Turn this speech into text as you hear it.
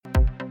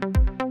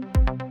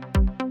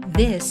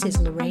This is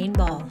Lorraine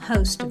Ball,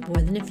 host of More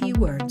Than a Few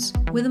Words,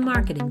 with a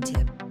marketing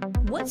tip.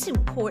 What's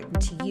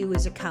important to you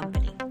as a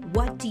company?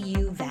 What do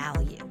you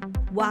value?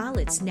 While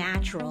it's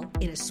natural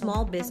in a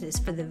small business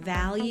for the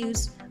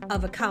values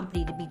of a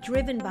company to be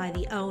driven by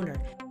the owner,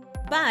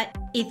 but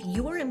if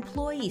your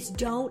employees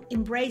don't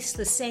embrace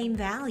the same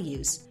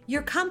values,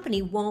 your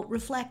company won't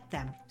reflect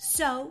them.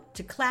 So,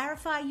 to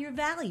clarify your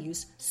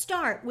values,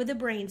 start with a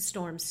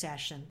brainstorm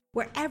session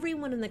where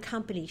everyone in the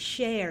company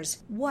shares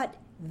what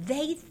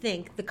they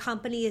think the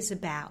company is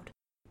about,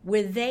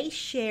 where they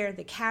share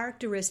the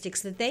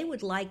characteristics that they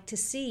would like to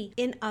see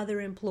in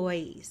other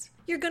employees.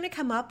 You're going to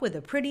come up with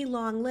a pretty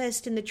long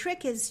list, and the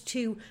trick is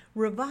to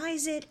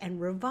revise it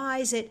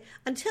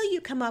until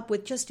you come up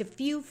with just a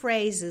few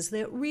phrases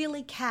that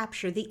really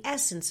capture the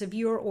essence of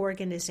your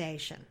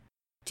organization.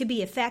 To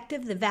be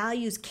effective, the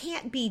values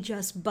can't be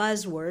just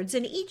buzzwords,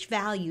 and each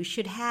value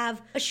should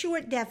have a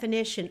short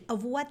definition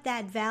of what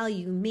that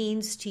value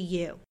means to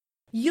you.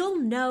 You'll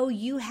know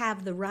you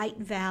have the right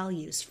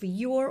values for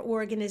your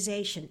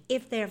organization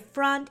if they're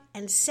front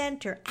and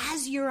center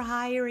as you're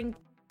hiring.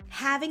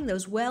 Having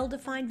those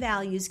well-defined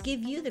values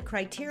give you the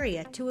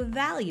criteria to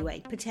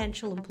evaluate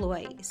potential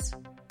employees.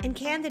 And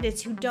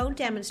candidates who don't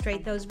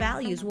demonstrate those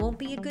values won't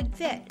be a good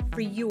fit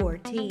for your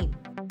team.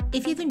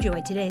 If you've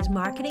enjoyed today's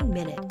Marketing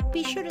Minute,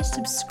 be sure to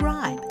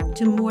subscribe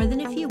to More Than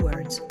a Few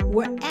Words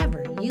wherever